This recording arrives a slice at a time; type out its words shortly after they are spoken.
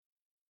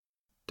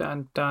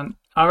Dun dun.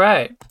 All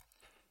right.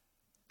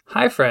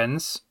 Hi,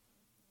 friends.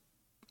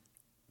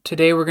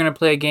 Today we're gonna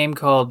play a game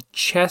called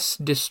Chess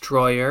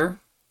Destroyer.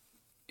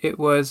 It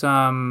was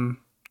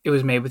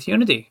made with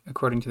Unity,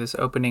 according to this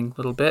opening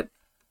little bit.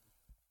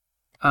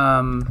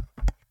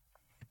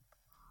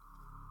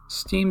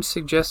 Steam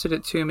suggested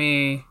it to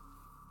me.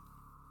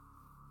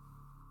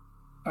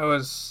 I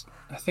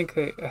think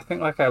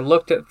I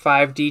looked at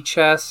 5D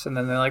chess, and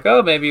then they're like,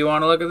 oh, maybe you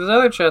want to look at this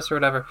other chess or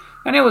whatever.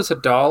 And it was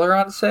 $1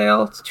 on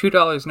sale. It's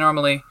 $2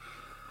 normally.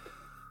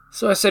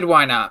 So I said,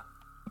 why not?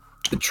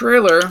 The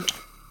trailer.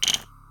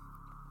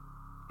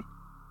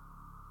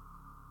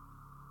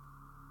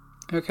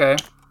 Okay.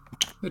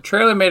 The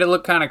trailer made it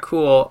look kind of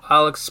cool.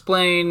 I'll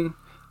explain.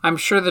 I'm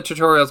sure the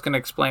tutorial is going to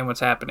explain what's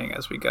happening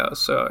as we go.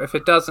 So if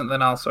it doesn't,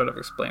 then I'll sort of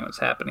explain what's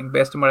happening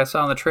based on what I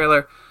saw in the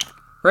trailer.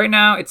 Right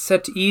now, it's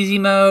set to easy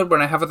mode. When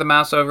I hover the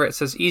mouse over it, it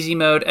says easy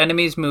mode.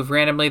 Enemies move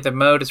randomly. The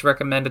mode is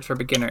recommended for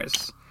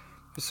beginners.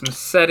 There's some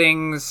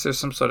settings. There's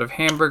some sort of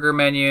hamburger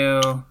menu.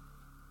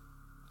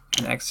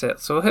 And exit.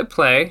 So we'll hit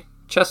play.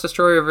 Chess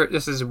Destroyer,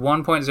 this is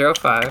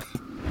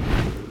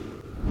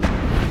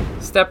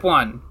 1.05. Step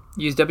 1.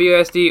 Use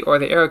WASD or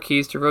the arrow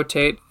keys to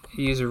rotate.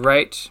 Use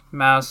right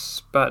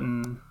mouse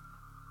button.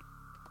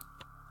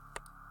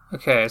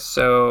 Okay,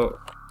 so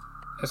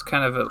there's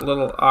kind of a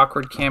little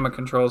awkward camera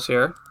controls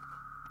here.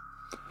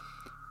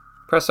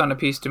 Press on a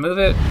piece to move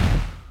it.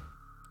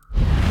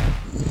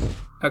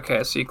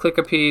 Okay, so you click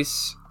a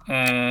piece,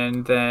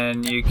 and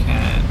then you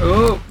can...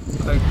 Oh!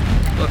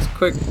 Let's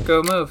quick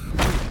go move.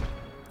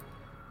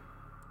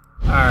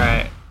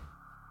 Alright.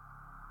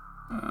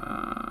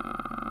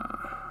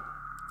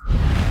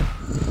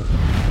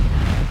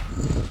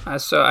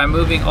 So I'm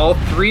moving all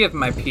 3 of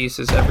my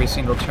pieces every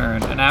single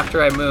turn, and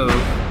after I move...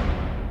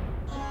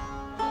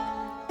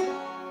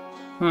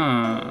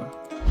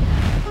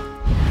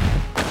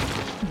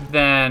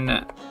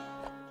 Then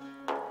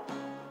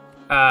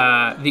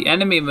the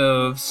enemy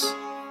moves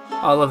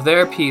all of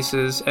their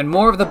pieces, and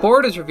more of the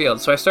board is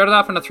revealed. So I started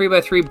off in a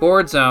 3x3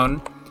 board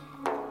zone,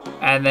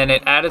 and then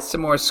it added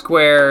some more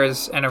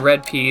squares and a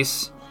red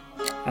piece,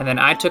 and then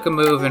I took a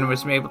move and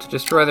was able to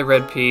destroy the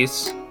red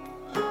piece.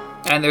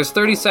 And there's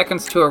 30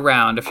 seconds to a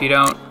round. If you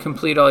don't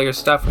complete all your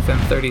stuff within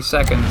 30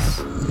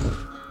 seconds,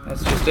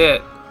 that's just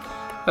it.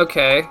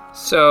 Okay,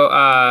 so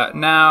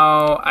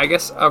now I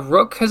guess a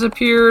rook has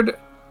appeared.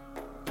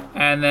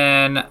 And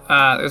then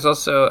there's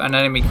also an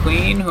enemy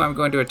queen who I'm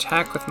going to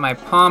attack with my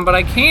pawn, but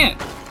I can't.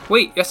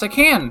 Wait, yes I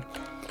can.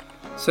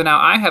 So now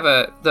I have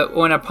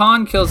when a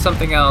pawn kills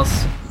something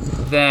else,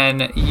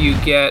 then you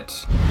get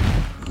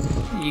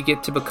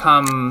to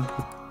become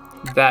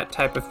that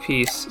type of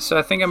piece. So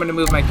I think I'm going to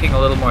move my king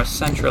a little more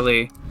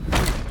centrally.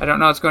 I don't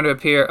know what's going to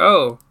appear.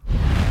 Oh,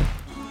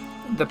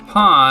 the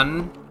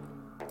pawn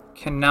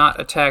cannot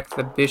attack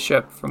the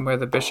bishop from where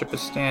the bishop is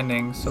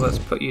standing, so let's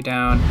put you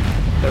down.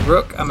 The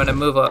rook, I'm going to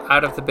move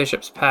out of the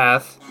bishop's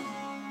path.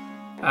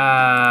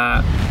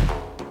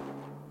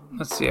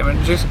 Let's see,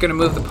 I'm just going to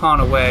move the pawn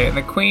away, and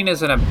the queen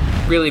is in a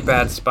really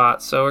bad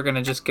spot, so we're going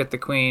to just get the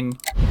queen.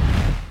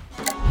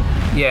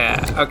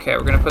 Yeah, okay,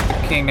 we're going to put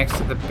the king next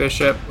to the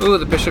bishop. Ooh,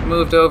 the bishop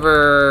moved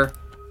over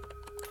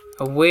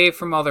away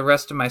from all the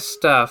rest of my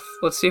stuff.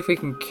 Let's see if we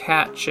can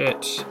catch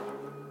it.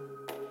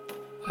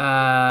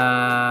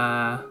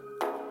 I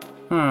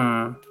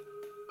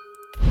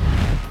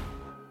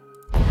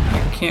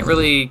can't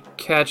really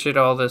catch it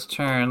all this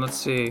turn. Let's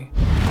see.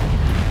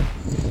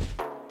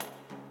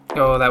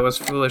 Oh, that was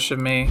foolish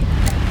of me.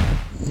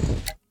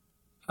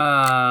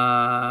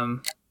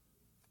 Nope,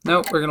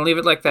 we're gonna leave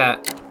it like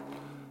that.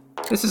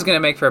 This is gonna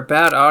make for a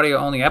bad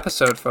audio-only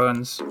episode,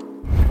 friends.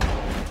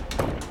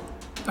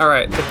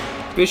 Alright, the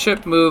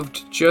bishop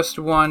moved just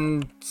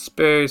one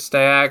space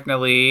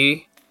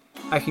diagonally.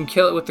 I can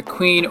kill it with the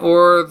queen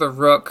or the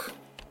rook.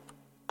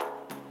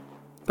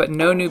 But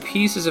no new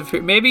pieces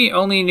appear. Maybe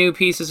only new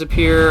pieces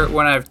appear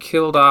when I've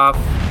killed off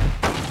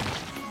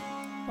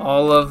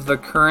all of the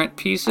current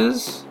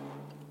pieces.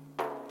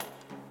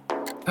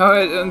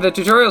 Oh, the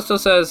tutorial still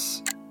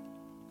says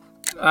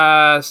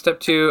step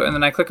 2, and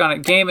then I click on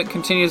it. Game, it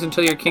continues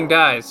until your king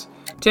dies.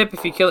 Tip,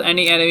 if you kill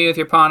any enemy with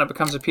your pawn, it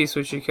becomes a piece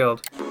which you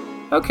killed.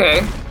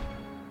 Okay.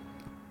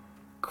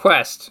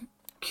 Quest.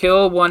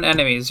 Kill 1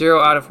 enemy,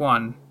 0 out of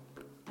 1.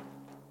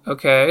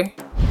 Okay.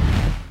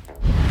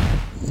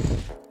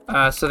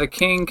 So the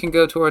king can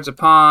go towards a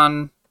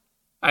pawn.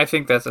 I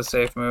think that's a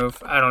safe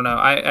move. I don't know.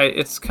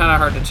 It's kind of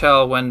hard to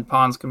tell when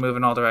pawns can move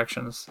in all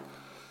directions.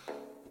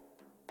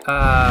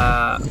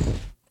 We're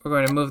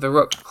going to move the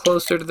rook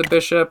closer to the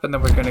bishop, and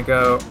then we're going to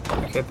go...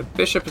 Okay, the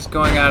bishop is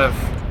going out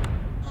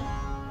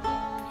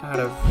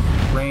of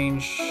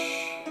range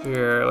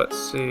here. Let's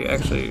see.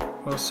 Actually,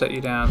 we'll set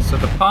you down. So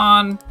the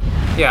pawn...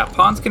 Yeah,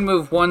 pawns can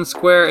move 1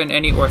 square in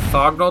any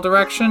orthogonal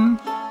direction.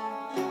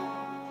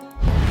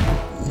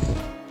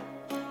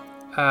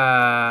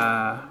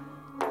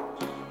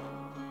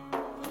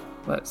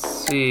 Let's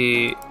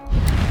see.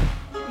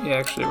 Yeah,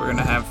 actually, we're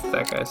gonna have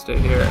that guy stay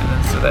here, and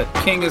then so that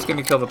king is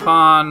gonna kill the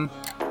pawn.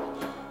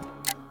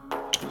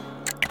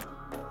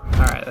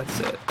 All right, that's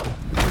it.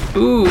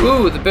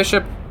 Ooh, the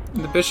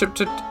bishop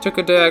took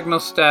a diagonal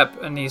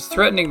step, and he's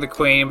threatening the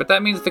queen, but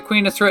that means the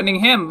queen is threatening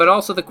him, but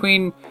also the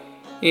queen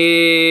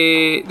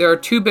there are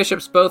two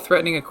bishops both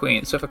threatening a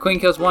queen. So if a queen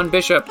kills one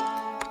bishop,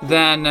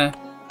 then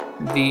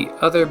the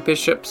other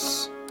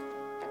bishops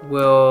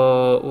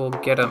will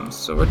get him.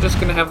 So we're just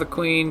gonna have the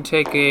queen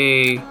take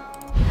a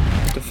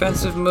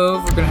defensive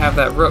move. We're gonna have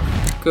that rook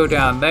go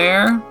down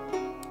there.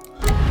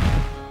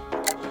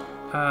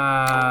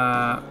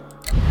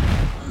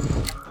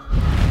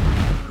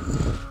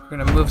 We're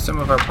gonna move some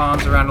of our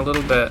pawns around a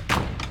little bit.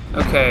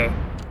 Okay.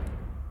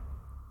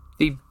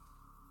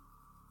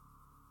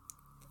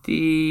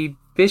 The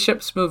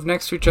bishops move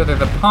next to each other.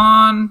 The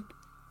pawn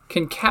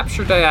can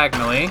capture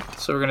diagonally,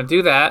 so we're gonna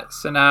do that.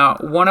 So now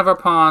one of our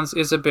pawns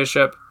is a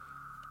bishop,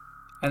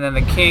 and then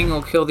the king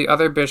will kill the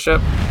other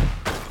bishop.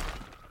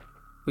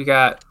 We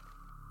got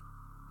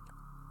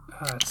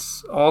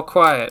it's all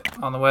quiet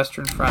on the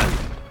Western Front.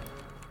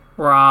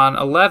 We're on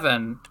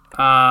 11.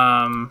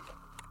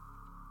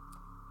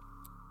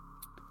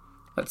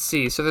 Let's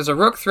see. So there's a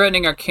rook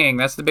threatening our king.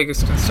 That's the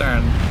biggest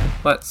concern.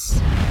 Let's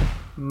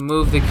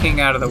move the king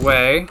out of the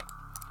way.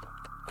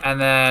 And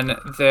then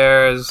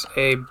there's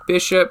a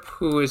bishop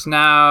who is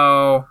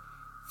now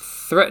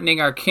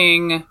threatening our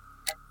king,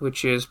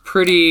 which is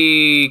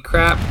pretty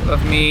crap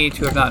of me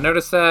to have not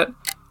noticed that.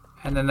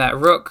 And then that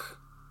rook.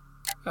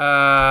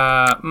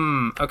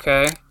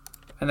 Okay.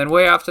 And then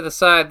way off to the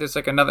side, there's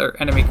like another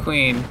enemy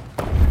queen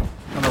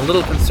I'm a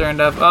little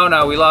concerned of. Oh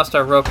no, we lost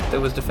our rook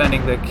that was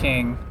defending the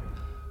king.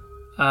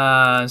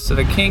 So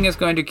the king is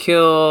going to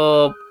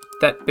kill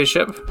that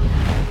bishop.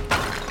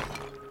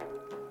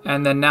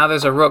 And then now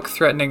there's a rook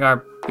threatening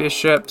our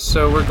bishop.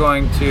 So we're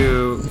going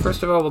to,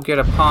 first of all, we'll get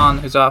a pawn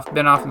who's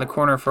been off in the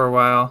corner for a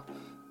while.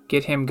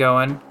 Get him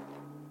going.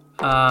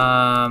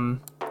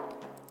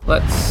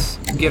 Let's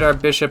get our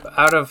bishop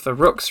out of the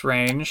rook's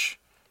range.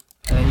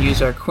 And then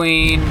use our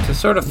queen to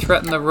sort of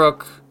threaten the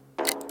rook.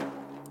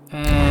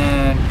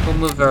 And we'll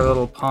move our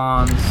little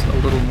pawns a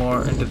little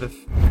more into the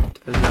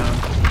zone.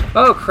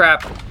 Oh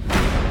crap!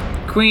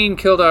 Queen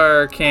killed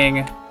our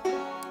king.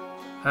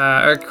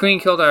 Our queen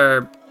killed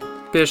our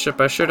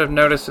bishop. I should have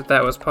noticed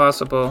that was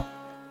possible.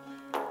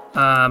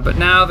 But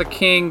now the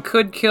king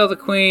could kill the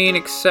queen,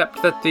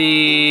 except that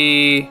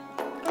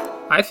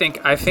I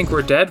think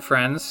we're dead,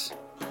 friends.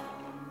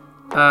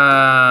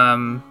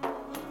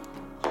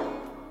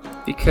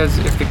 Because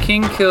if the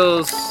king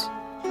kills...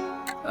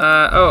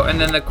 and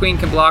then the queen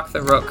can block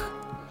the rook.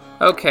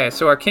 Okay,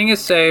 so our king is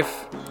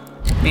safe.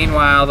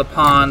 Meanwhile, the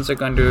pawns are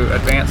going to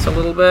advance a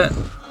little bit.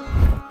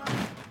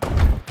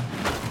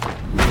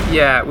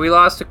 Yeah, we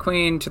lost a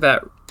queen to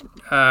that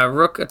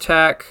rook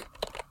attack.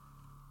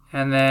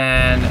 And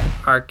then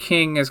our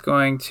king is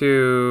going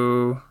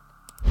to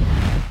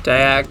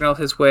diagonal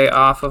his way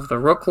off of the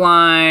rook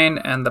line,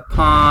 and the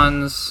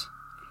pawns...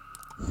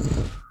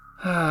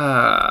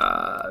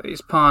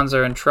 these pawns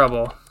are in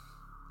trouble.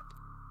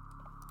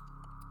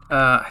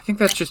 I think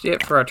that's just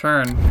it for our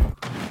turn.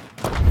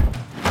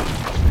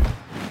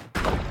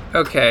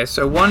 Okay,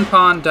 so one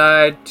pawn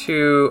died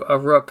to a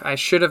rook. I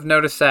should have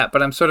noticed that,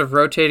 but I'm sort of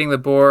rotating the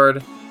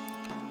board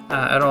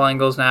at all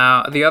angles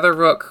now. The other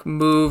rook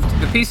moved.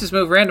 The pieces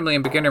move randomly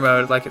in beginner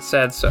mode, like it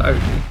said, so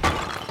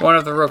one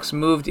of the rooks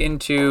moved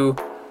into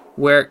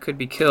where it could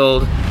be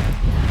killed.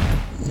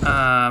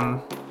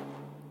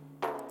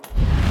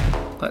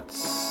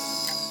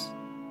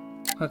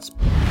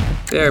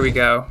 There we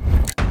go.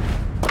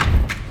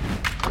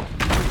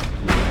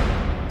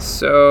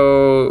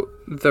 So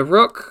the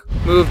rook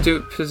moved to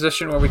a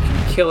position where we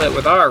can kill it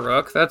with our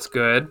rook. That's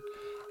good.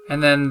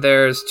 And then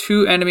there's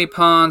two enemy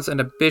pawns and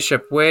a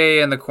bishop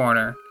way in the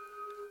corner.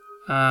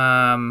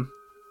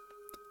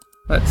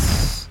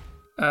 Let's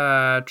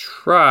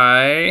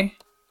try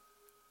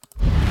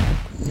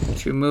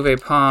to move a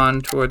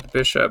pawn toward the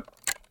bishop.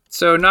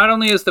 So not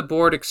only is the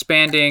board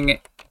expanding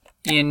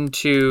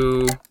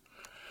into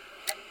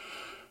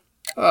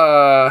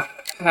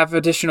have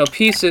additional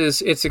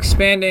pieces, it's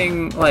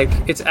expanding, like,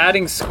 it's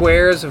adding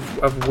squares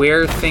of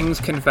where things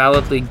can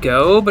validly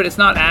go, but it's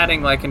not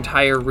adding, like,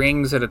 entire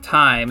rings at a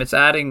time. It's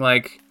adding,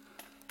 like,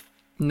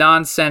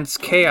 nonsense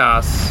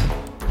chaos.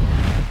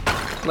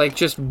 Like,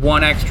 just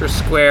one extra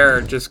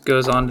square just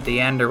goes on to the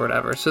end or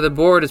whatever. So the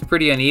board is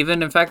pretty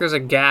uneven. In fact, there's a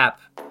gap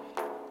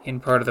in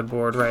part of the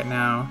board right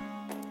now.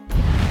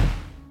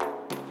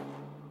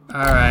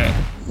 Alright.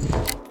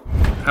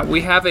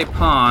 We have a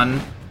pawn.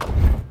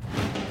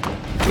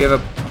 We have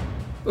a...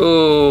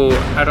 Ooh,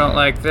 I don't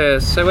like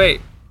this. So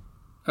wait.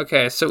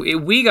 Okay, so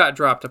we got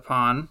dropped a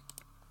pawn.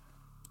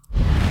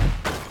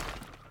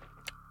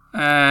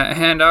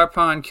 And our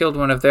pawn killed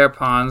one of their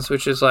pawns,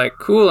 which is, like,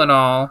 cool and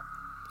all.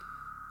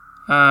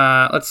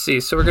 Let's see.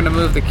 So we're going to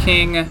move the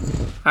king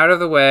out of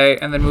the way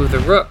and then move the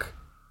rook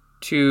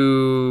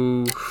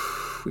to...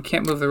 We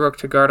can't move the rook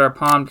to guard our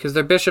pawn because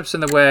their bishop's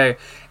in the way.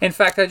 In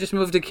fact, I just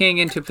moved the king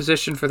into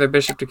position for their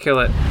bishop to kill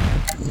it.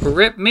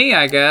 Rip me,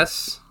 I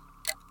guess.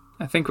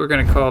 I think we're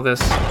going to call this...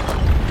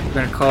 We're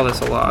going to call this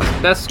a loss.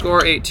 Best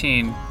score,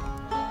 18.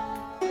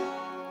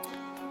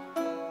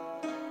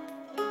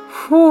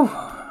 Whew.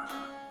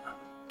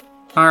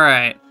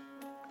 Alright.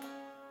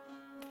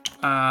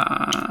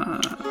 I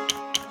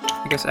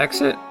guess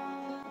exit?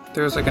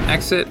 There's like an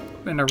exit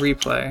and a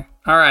replay.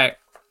 Alright.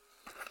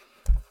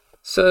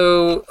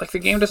 So, like, the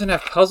game doesn't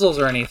have puzzles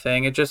or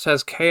anything. It just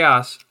has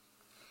chaos.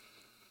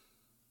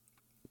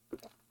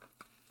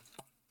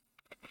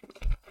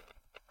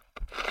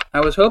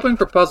 I was hoping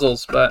for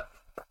puzzles, but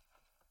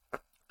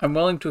I'm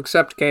willing to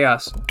accept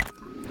chaos.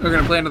 We're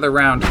gonna play another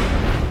round.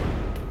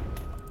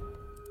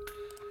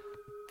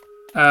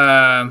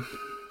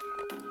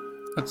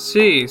 Let's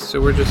see. So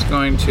we're just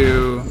going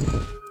to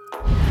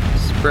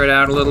spread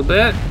out a little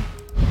bit.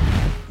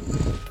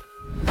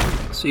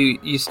 So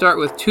you start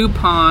with 2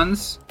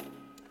 pawns.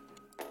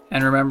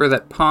 And remember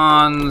that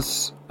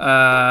pawns,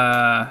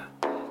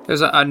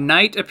 there's a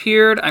knight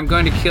appeared.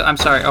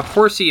 A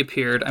horsey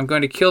appeared. I'm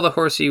going to kill the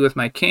horsey with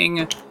my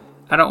king.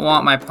 I don't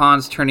want my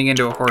pawns turning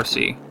into a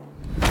horsey.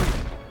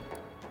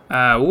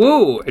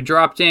 Woo! It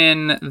dropped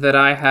in that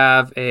I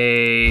have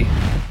a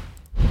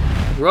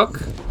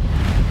rook.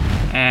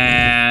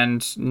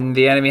 And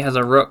the enemy has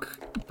a rook,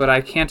 but I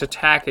can't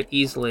attack it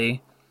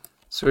easily.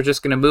 So we're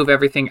just going to move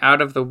everything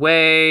out of the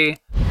way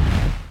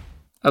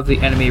of the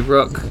enemy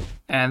rook.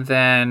 And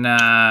then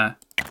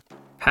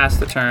pass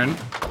the turn.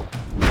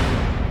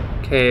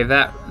 Okay,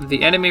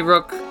 the enemy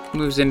rook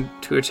moves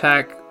into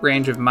attack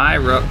range of my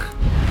rook.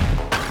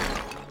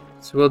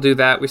 So we'll do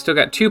that. We still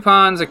got 2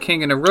 pawns, a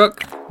king and a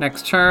rook.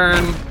 Next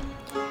turn,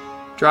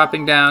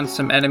 dropping down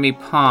some enemy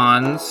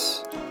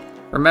pawns.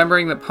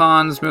 Remembering that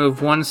pawns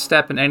move 1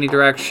 step in any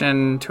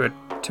direction to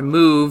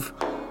move,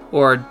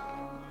 or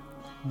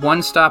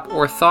 1 stop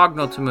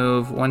orthogonal to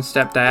move, 1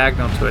 step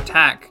diagonal to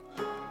attack.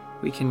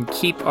 We can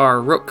keep our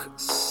rook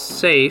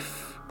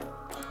safe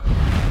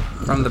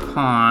from the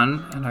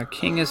pawn, and our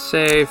king is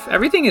safe.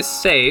 Everything is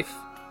safe.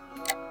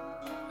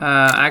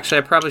 Actually,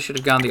 I probably should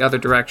have gone the other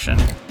direction.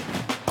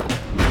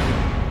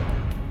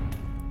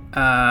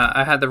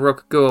 I had the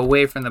rook go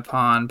away from the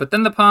pawn, but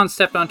then the pawn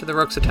stepped onto the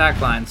rook's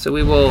attack line, so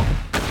we will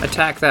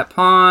attack that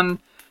pawn.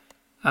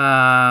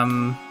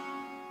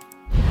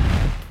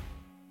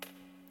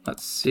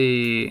 Let's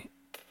see.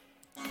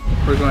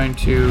 We're going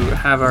to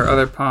have our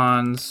other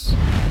pawns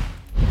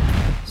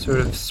sort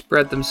of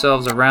spread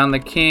themselves around the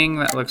king.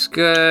 That looks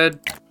good.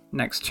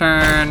 Next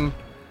turn,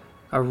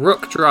 a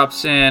rook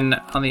drops in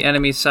on the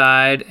enemy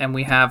side, and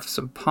we have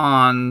some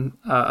pawn,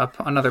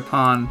 another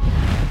pawn.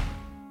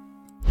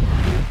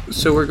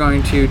 So we're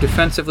going to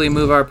defensively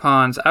move our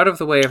pawns out of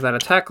the way of that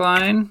attack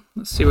line.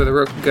 Let's see where the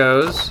rook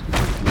goes.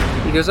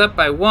 He goes up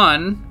by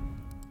 1,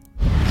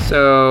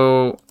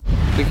 so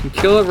we can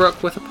kill a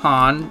rook with a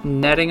pawn,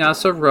 netting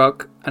us a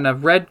rook, and a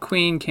red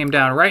queen came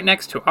down right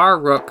next to our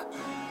rook.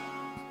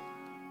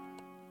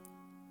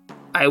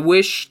 I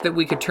wish that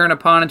we could turn a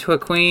pawn into a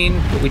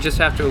queen, but we just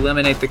have to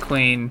eliminate the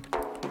queen.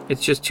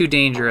 It's just too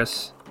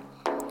dangerous.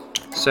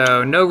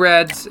 So no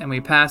reds, and we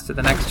pass to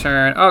the next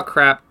turn. Oh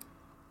crap.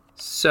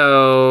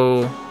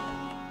 So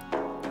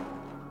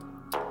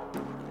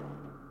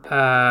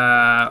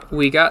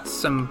we got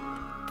some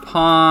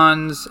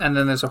pawns, and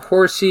then there's a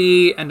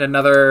horsey and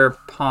another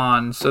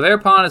pawn. So their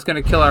pawn is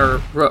going to kill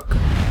our rook.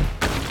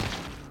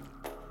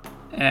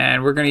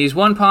 And we're going to use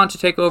 1 pawn to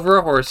take over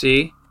a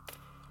horsey.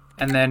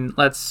 And then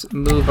let's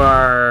move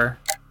our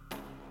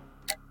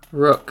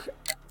rook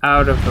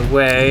out of the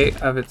way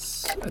of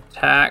its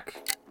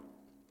attack.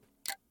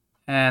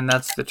 And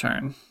that's the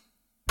turn.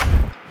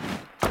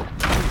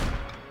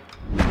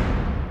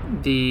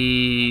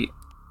 The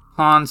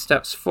pawn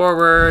steps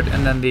forward,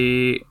 and then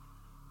the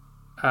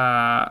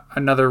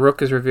another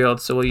rook is revealed.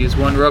 So we'll use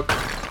 1 rook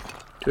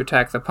to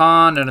attack the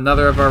pawn, and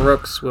another of our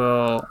rooks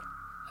will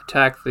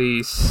attack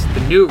the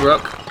new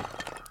rook.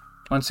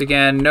 Once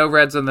again, no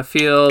reds on the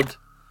field.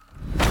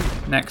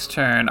 Next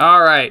turn.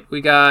 All right, we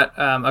got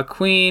a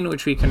queen,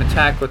 which we can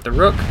attack with the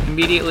rook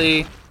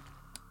immediately.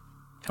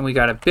 And we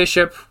got a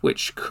bishop,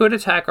 which could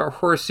attack our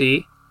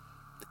horsey.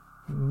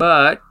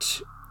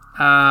 But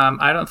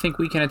I don't think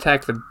we can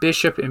attack the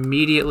bishop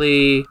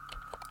immediately.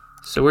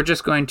 So we're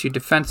just going to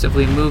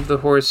defensively move the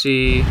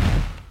horsey.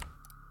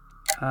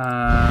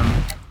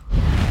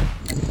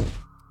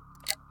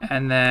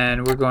 And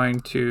then we're going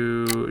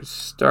to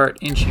start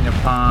inching a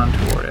pawn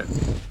toward it.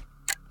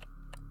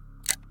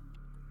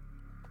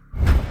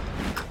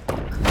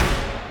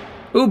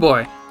 Oh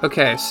boy.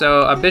 Okay,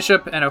 so a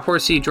bishop and a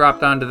horsey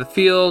dropped onto the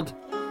field.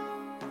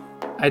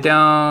 I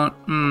don't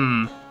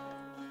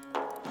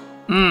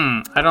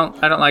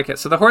like it.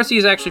 So the horsey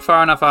is actually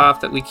far enough off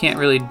that we can't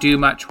really do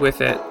much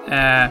with it.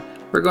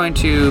 We're going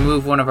to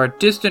move one of our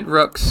distant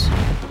rooks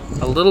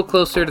a little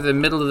closer to the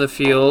middle of the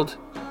field.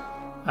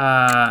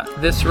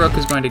 This rook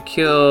is going to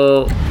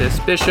kill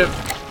this bishop.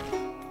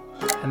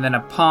 And then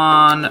a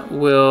pawn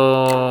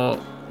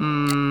will...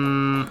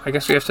 I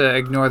guess we have to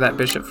ignore that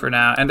bishop for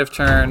now. End of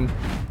turn.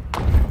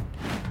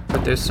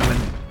 But there's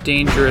some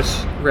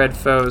dangerous red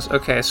foes.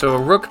 Okay, so a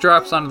rook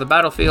drops onto the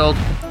battlefield,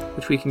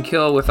 which we can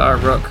kill with our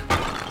rook.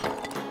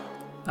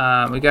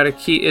 We gotta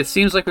keep. It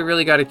seems like we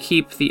really gotta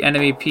keep the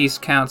enemy piece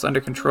counts under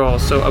control.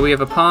 So we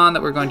have a pawn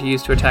that we're going to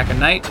use to attack a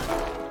knight,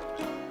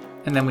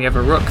 and then we have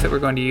a rook that we're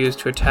going to use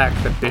to attack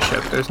the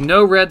bishop. There's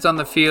no reds on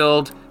the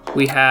field.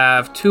 We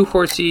have 2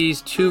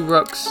 horses, 2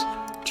 rooks,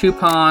 2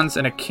 pawns,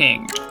 and a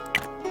king.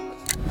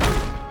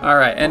 All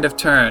right, end of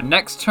turn.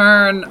 Next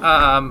turn,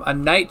 a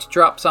knight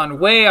drops on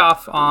way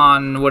off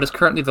on what is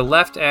currently the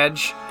left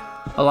edge,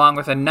 along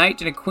with a knight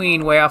and a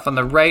queen way off on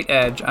the right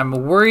edge. I'm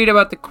worried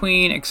about the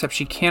queen, except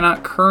she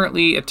cannot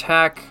currently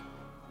attack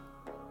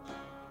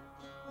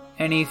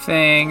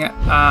anything.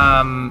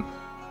 I'm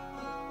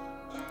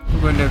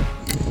going to...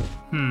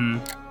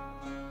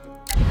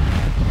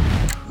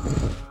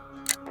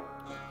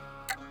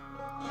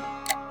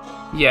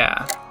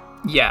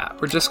 Yeah,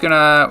 we're just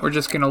gonna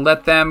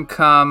let them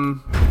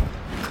come.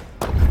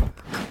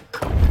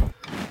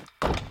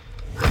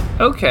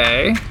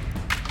 Okay.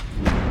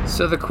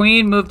 So the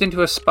queen moved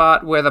into a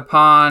spot where the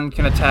pawn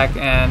can attack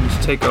and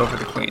take over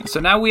the queen. So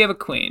now we have a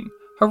queen.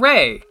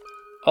 Hooray!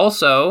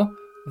 Also,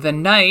 the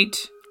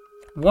knight,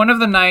 one of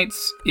the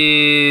knights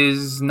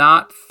is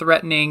not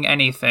threatening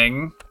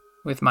anything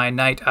with my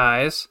knight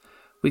eyes.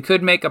 We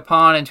could make a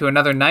pawn into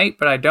another knight,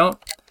 but I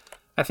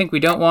think we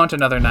don't want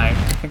another knight.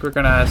 I think we're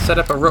gonna set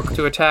up a rook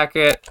to attack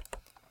it,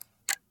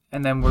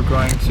 and then we're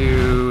going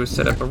to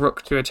set up a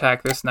rook to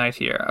attack this knight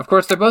here. Of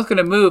course, they're both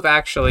gonna move,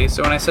 actually,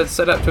 so when I said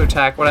set up to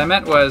attack, what I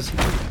meant was,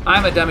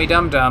 I'm a dummy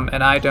dum-dum,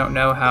 and I don't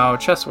know how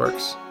chess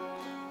works.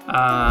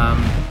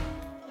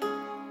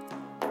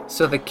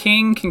 So the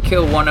king can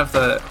kill one of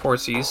the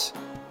horses,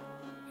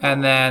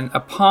 and then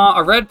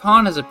a red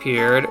pawn has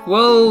appeared.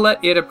 We'll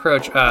let it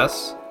approach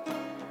us.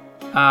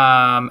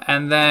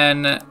 And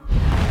then...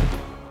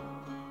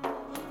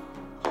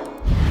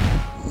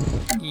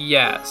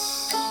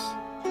 Yes.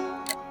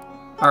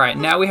 Alright,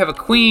 now we have a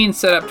queen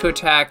set up to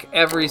attack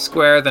every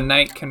square the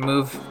knight can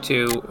move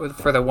to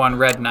for the one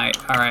red knight.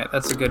 Alright,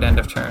 that's a good end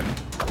of turn.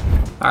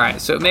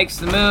 Alright, so it makes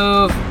the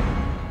move.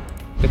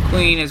 The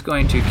queen is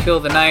going to kill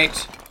the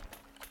knight.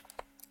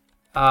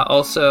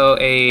 Also,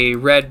 a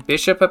red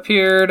bishop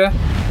appeared,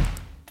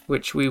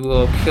 which we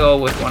will kill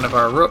with one of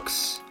our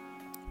rooks.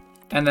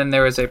 And then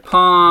there is a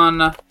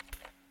pawn.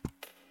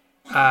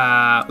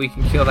 We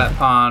can kill that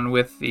pawn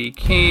with the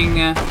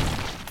king.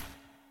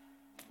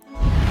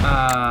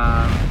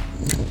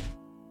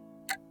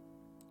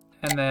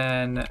 And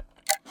then...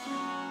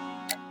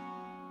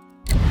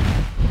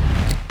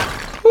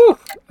 Whew!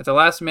 At the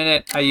last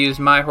minute, I used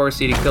my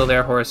horsey to kill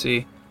their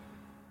horsey.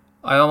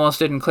 I almost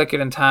didn't click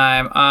it in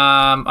time.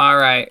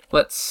 Alright,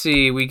 let's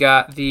see. We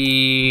got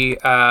the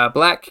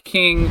black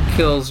king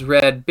kills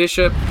red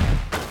bishop.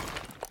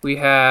 We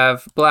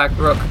have black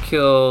rook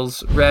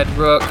kills red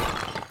rook.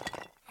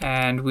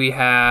 And we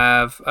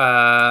have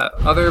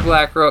other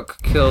black rook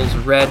kills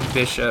red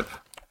bishop.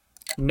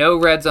 No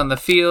reds on the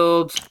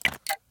field.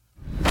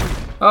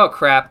 Oh,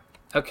 crap.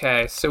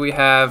 Okay, so we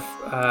have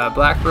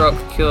black rook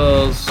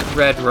kills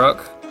red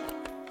rook.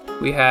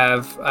 We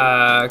have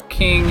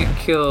king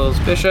kills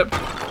bishop.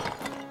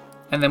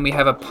 And then we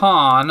have a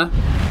pawn,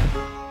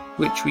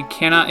 which we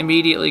cannot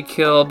immediately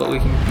kill, but we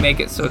can make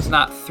it so it's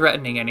not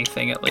threatening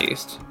anything at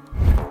least.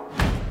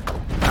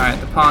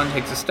 Alright, the pawn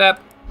takes a step.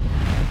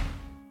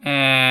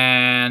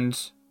 And...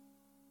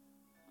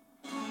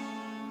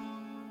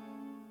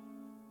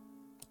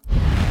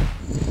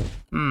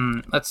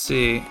 let's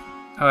see.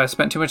 Oh, I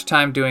spent too much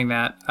time doing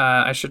that.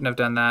 I shouldn't have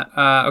done that.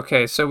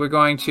 Okay, so we're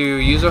going to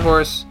use a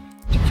horse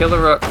to kill the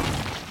rook.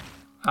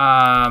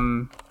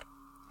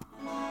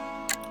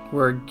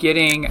 We're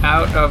getting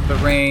out of the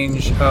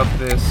range of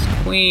this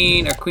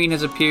queen. A queen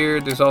has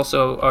appeared. There's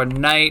also a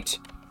knight.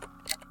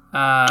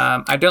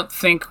 I don't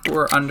think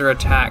we're under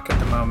attack at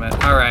the moment.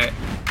 Alright.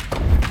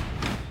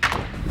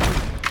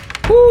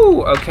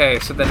 Woo! Okay,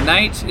 so the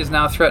knight is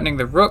now threatening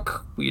the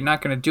rook. We're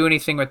not going to do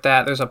anything with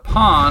that. There's a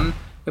pawn.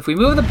 If we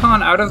move the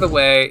pawn out of the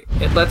way,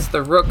 it lets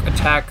the rook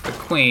attack the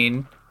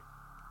queen.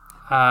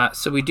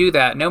 So we do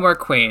that. No more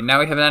queen. Now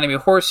we have an enemy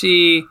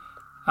horsey.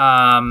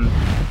 And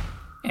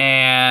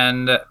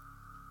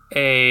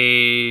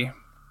a...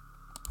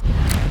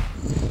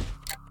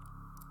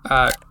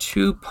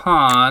 2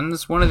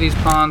 pawns. One of these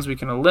pawns we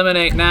can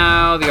eliminate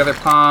now. The other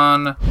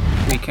pawn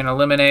we can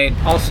eliminate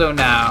also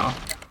now.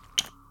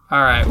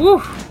 Alright,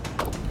 woo!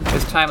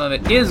 This time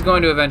limit is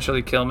going to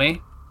eventually kill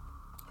me.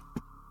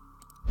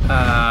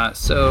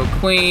 So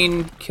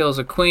queen kills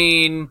a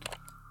queen.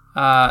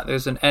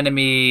 There's an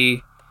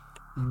enemy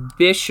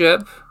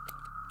bishop,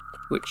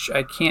 which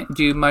I can't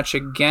do much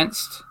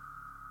against,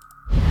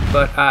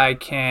 but I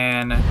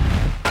can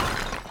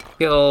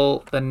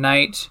kill the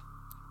knight.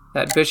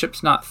 That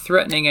bishop's not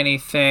threatening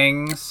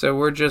anything, so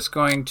we're just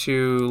going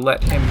to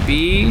let him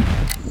be.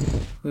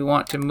 We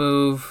want to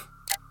move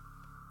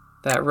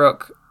that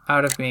rook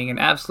out of being in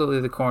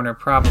absolutely the corner,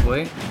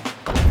 probably.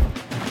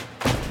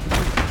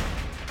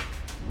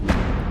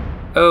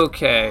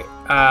 Okay,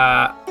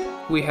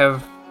 we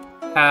have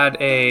had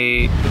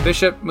the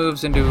bishop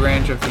moves into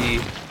range of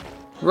the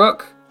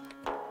rook.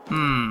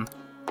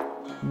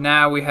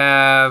 Now we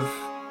have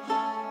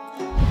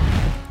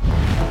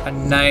a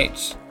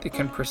knight that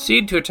can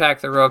proceed to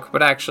attack the rook,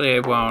 but actually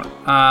it won't.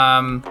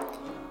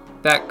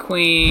 That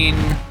queen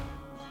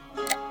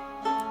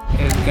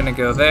is gonna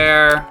go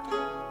there.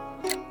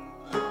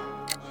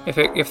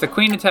 If the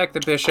queen attacked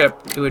the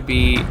bishop, it would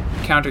be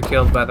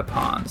counter-killed by the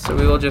pawn. So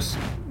we will just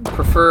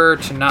prefer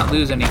to not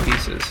lose any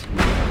pieces.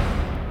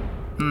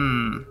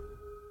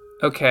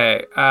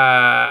 Okay,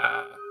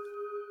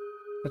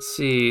 let's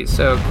see.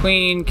 So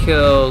queen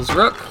kills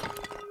rook,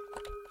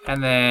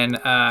 and then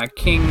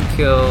king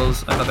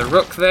kills another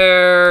rook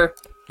there,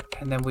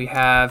 and then we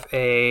have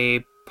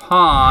a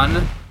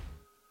pawn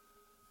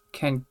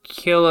can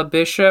kill a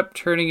bishop,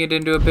 turning it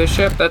into a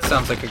bishop. That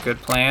sounds like a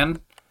good plan.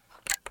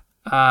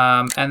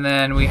 And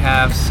then we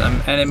have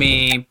some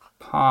enemy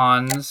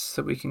pawns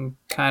that we can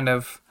kind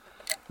of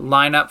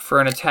line up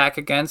for an attack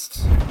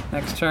against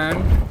next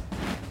turn.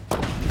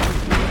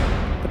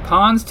 The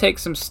pawns take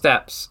some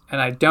steps,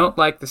 and I don't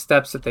like the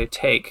steps that they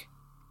take.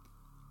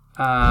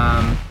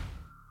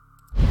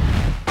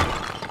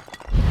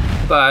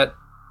 But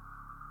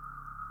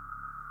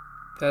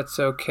that's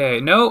okay.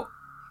 No,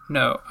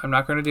 I'm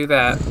not going to do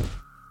that.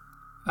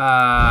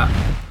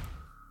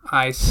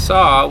 I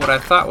saw what I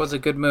thought was a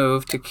good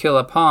move to kill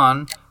a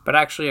pawn, but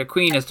actually a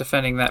queen is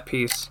defending that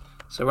piece,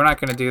 so we're not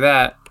going to do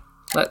that.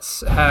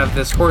 Let's have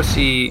this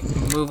horsey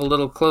move a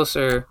little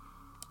closer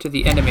to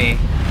the enemy.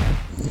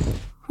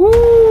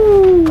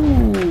 Woo!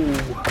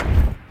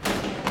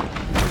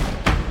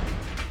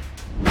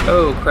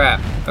 Oh, crap.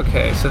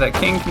 Okay, so that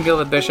king can kill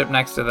the bishop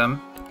next to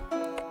them.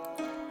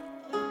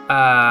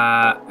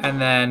 And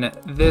then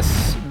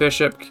this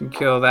bishop can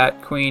kill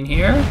that queen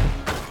here.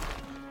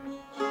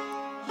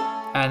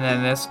 And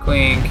then this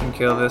queen can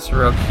kill this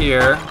rook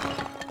here.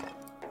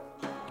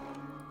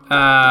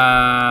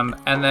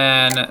 And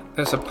then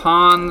there's some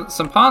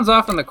pawns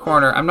off in the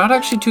corner. I'm not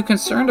actually too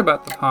concerned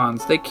about the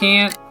pawns. They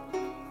can't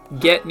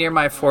get near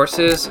my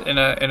forces in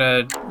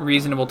a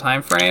reasonable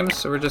time frame,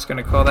 so we're just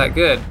gonna call that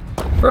good.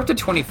 We're up to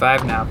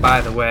 25 now,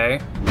 by the way.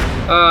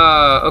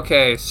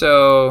 Okay,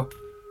 so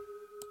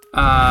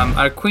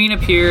a queen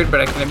appeared,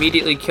 but I can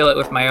immediately kill it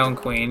with my own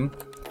queen.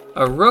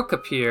 A rook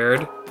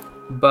appeared,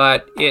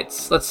 but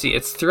it's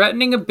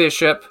threatening a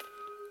bishop.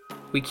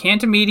 We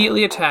can't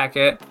immediately attack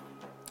it.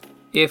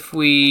 If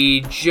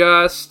we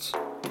just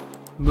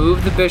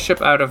move the bishop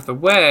out of the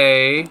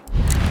way,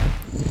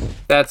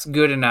 that's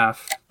good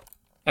enough.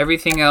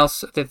 Everything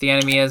else that the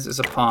enemy is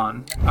a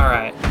pawn.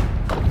 Alright.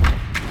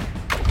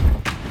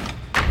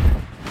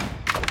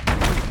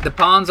 The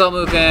pawns all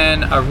move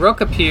in. A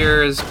rook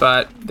appears,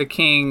 but the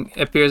king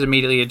appears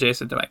immediately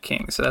adjacent to my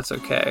king, so that's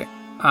okay.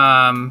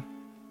 A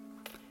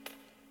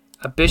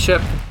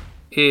bishop,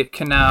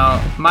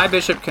 my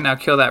bishop can now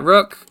kill that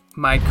rook.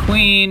 My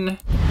queen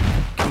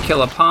can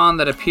kill a pawn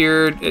that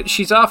appeared.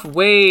 She's off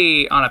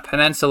way on a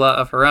peninsula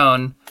of her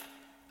own.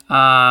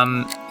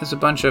 There's a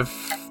bunch of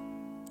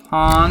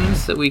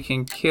pawns that we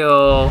can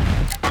kill.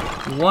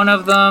 One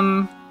of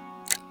them,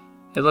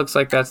 it looks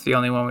like that's the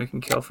only one we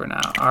can kill for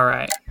now.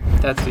 Alright,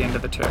 that's the end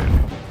of the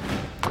turn.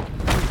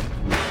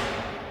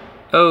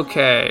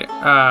 Okay,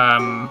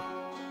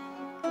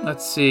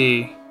 let's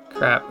see.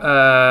 Crap.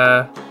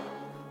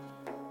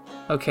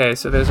 Okay,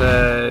 so there's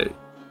a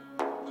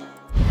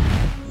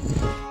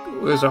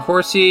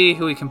horsey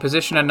who we can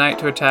position a knight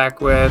to attack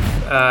with.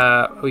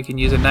 We can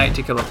use a knight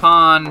to kill a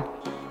pawn.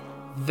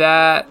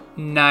 That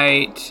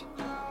knight...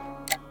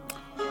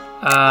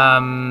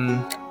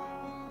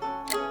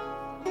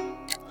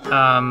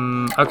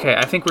 okay,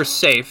 I think we're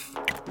safe.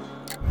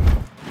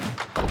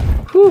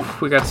 Whew,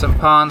 we got some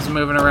pawns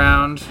moving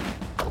around.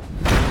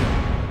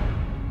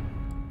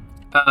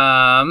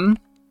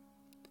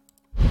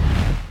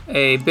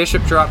 A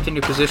bishop dropped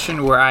into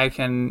position where I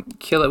can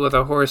kill it with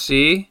a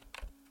horsey.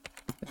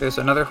 There's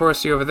another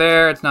horsey over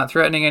there. It's not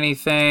threatening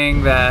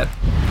anything. That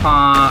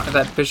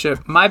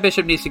bishop, my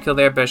bishop needs to kill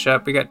their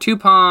bishop. We got two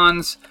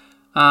pawns.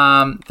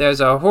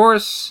 There's a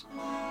horse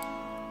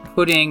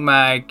putting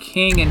my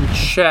king in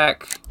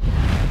check.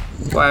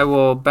 So I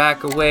will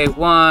back away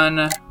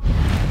one.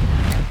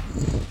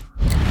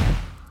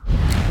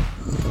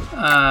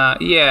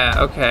 Yeah,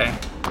 okay.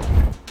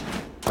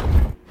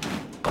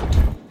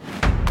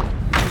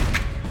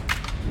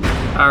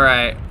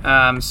 Alright,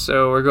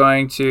 so we're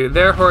going to...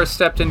 Their horse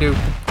stepped into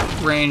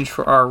range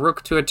for our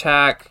rook to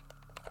attack.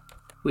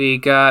 We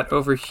got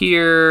over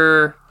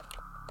here...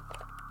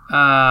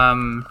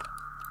 there's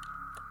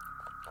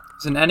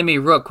an enemy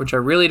rook, which I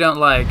really don't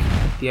like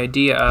the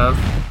idea of.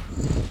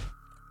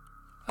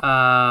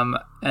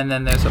 And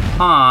then there's a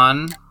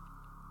pawn.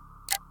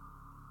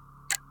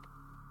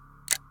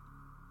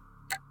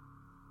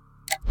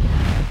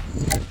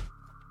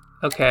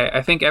 Okay,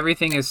 I think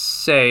everything is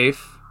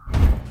safe.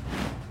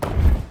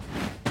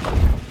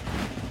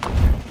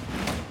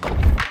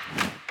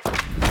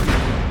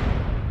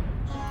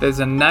 There's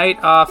a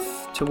knight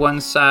off to one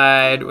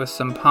side with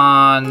some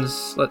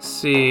pawns. Let's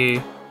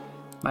see.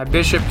 My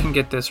bishop can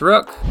get this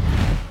rook.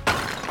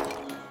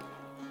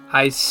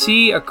 I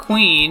see a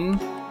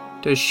queen.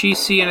 Does she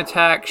see an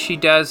attack? She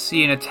does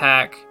see an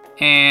attack.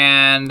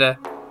 And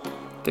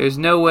There's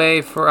no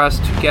way for us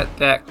to get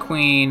that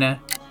queen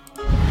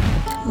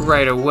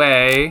right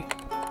away.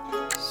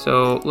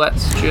 So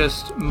let's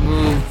just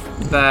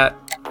move that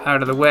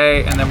out of the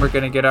way, and then we're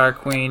going to get our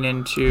queen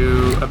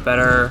into a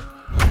better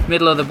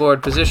middle of the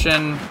board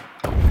position.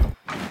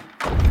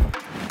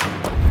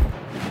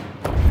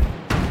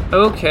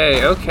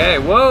 Okay,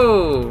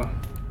 whoa!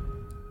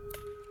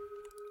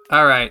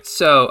 Alright,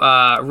 so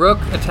rook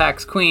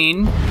attacks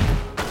queen.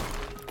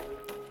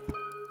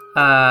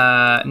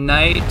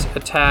 Knight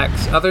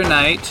attacks other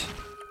knight.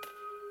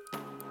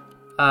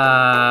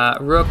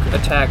 Rook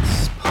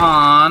attacks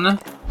pawn.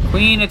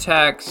 Queen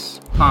attacks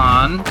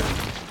pawn.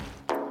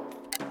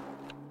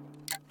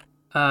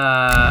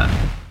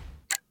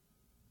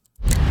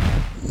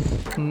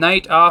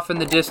 Knight off in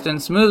the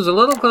distance, moves a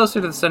little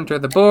closer to the center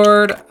of the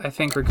board. I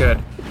think we're good.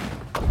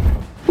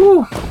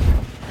 Whew.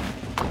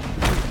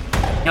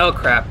 Oh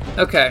crap.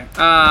 Okay.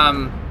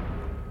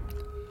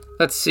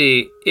 Let's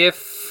see.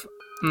 If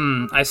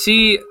I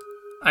see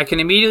I can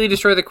immediately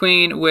destroy the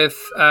queen with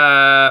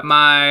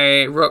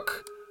my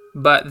rook,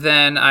 but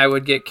then I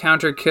would get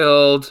counter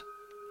killed,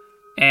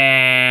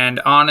 and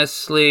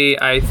honestly,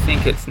 I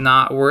think it's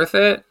not worth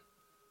it.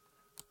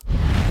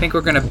 I think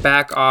we're gonna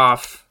back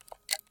off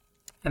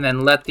and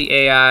then let the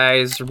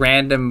AI's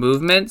random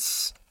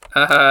movements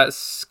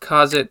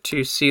cause it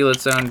to seal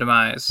its own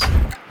demise.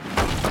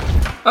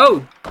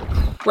 Oh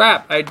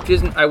crap!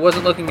 I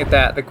wasn't looking at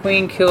that. The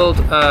queen killed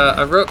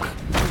a rook,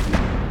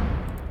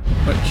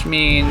 which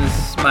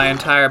means my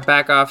entire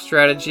back off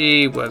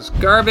strategy was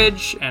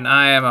garbage, and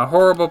I am a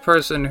horrible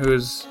person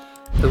who's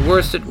the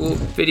worst at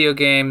video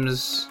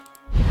games.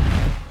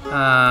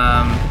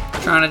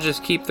 Trying to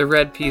just keep the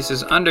red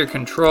pieces under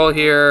control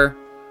here.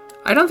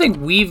 I don't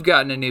think we've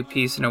gotten a new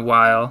piece in a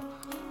while.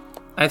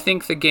 I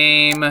think the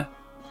game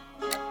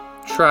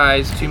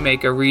tries to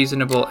make a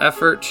reasonable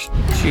effort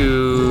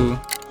to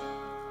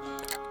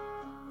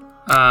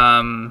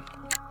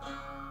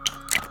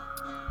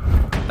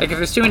like if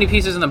there's too many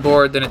pieces on the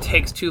board, then it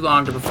takes too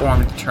long to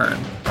perform the turn.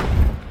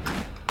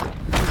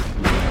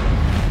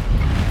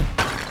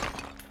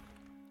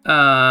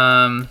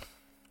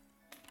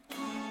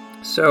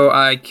 So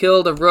I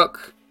killed a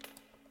rook.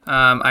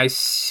 I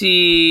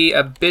see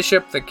a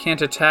bishop that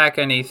can't attack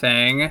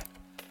anything.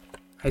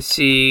 I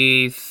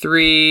see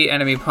 3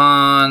 enemy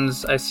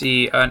pawns. I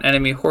see an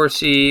enemy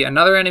horsey,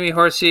 another enemy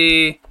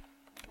horsey.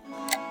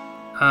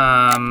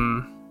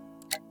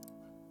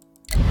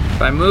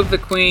 If I move the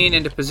queen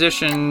into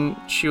position,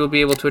 she will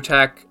be able to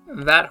attack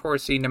that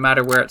horsey no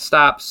matter where it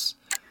stops.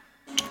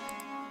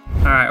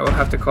 Alright, we'll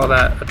have to call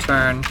that a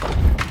turn.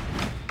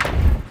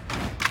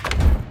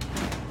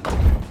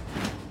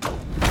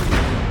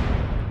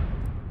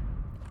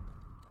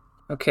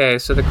 Okay,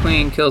 so the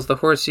queen kills the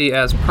horsey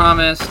as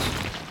promised.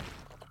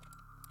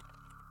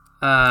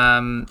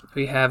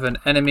 We have an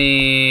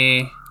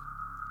enemy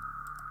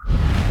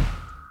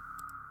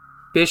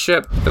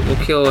bishop that will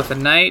kill with a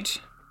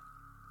knight.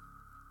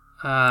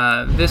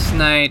 This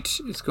knight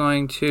is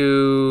going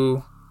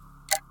to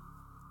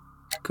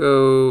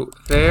go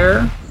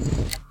there.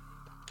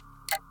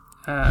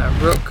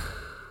 Rook.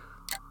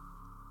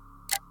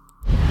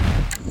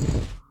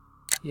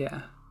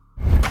 Yeah.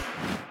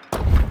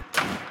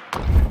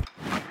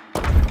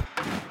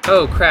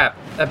 Oh crap,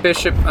 a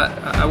bishop,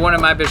 one of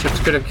my bishops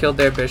could have killed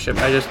their bishop.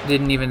 I just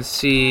didn't even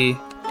see.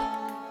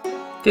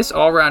 This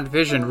all-round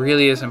vision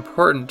really is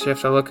important. You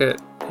have to look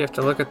at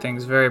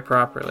things very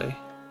properly.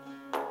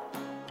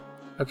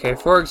 Okay,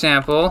 for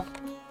example,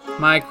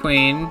 my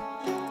queen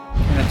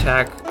can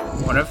attack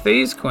one of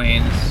these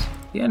queens,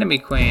 the enemy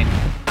queen.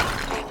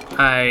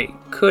 I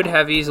could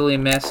have easily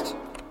missed.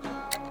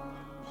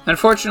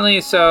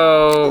 Unfortunately,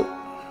 so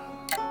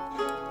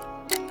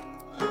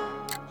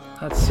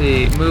let's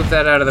see, move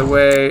that out of the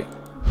way,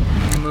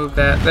 move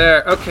that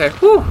there. Okay,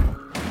 whew.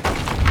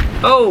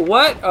 Oh,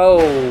 what?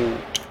 Oh.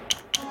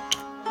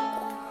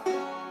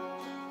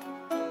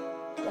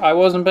 I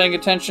wasn't paying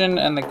attention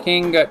and the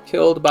king got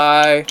killed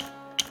by...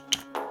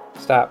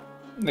 Stop.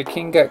 The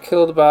king got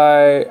killed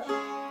by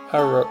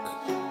a rook.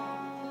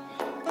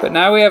 But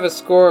now we have a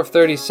score of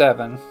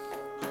 37.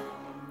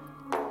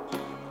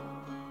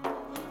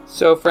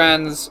 So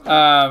friends, do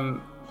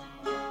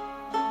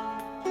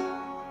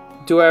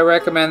I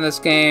recommend this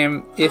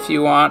game if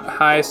you want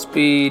high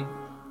speed?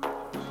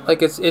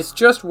 Like, it's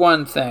just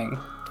one thing.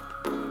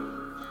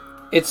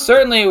 It's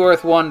certainly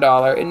worth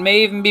 $1. It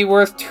may even be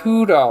worth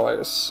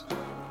 $2.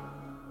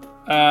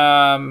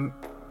 I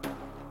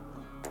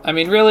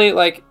mean, really,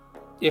 like,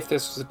 if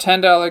this was a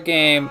 $10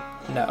 game,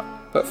 no.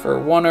 But for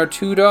 $1 or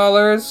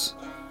 $2,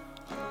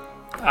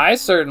 I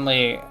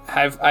certainly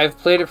I've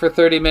played it for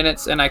 30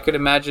 minutes and I could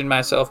imagine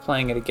myself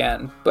playing it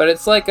again. But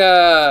it's like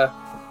an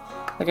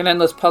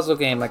endless puzzle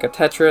game, like a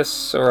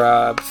Tetris or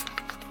a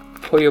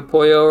Puyo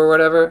Puyo or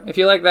whatever. If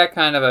you like that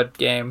kind of a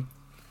game.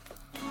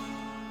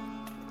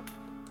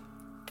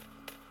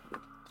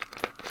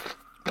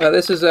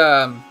 This is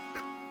a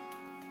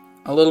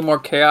little more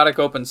chaotic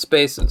open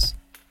spaces.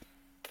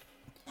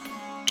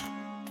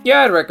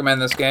 Yeah, I'd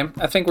recommend this game.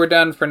 I think we're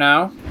done for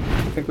now.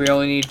 I think we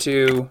only need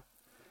to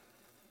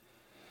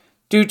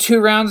do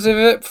 2 rounds of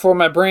it before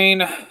my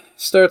brain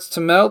starts to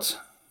melt.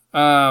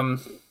 But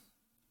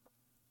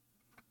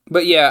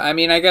yeah, I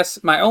mean, I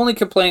guess my only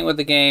complaint with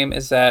the game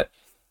is that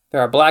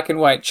there are black and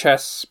white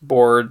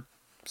chessboard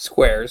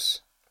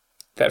squares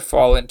that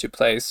fall into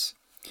place.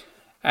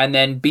 And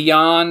then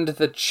beyond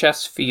the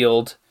chess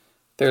field,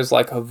 there's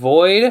like a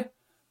void,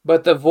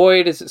 but the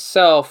void is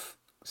itself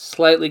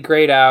slightly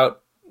grayed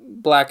out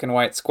black and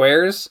white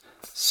squares.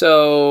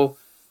 So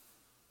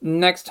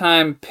next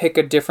time, pick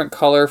a different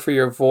color for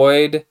your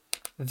void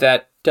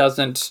that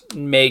doesn't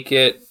make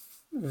it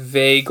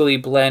vaguely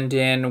blend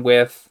in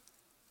with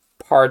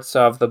parts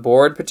of the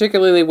board,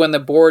 particularly when the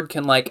board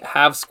can like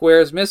have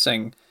squares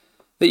missing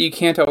that you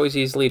can't always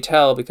easily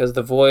tell because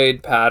the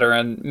void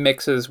pattern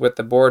mixes with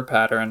the board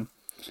pattern.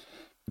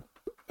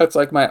 That's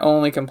like my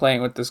only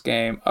complaint with this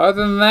game.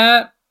 Other than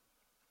that,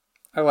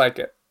 I like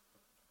it.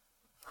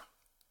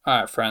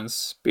 Alright,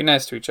 friends, be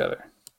nice to each other.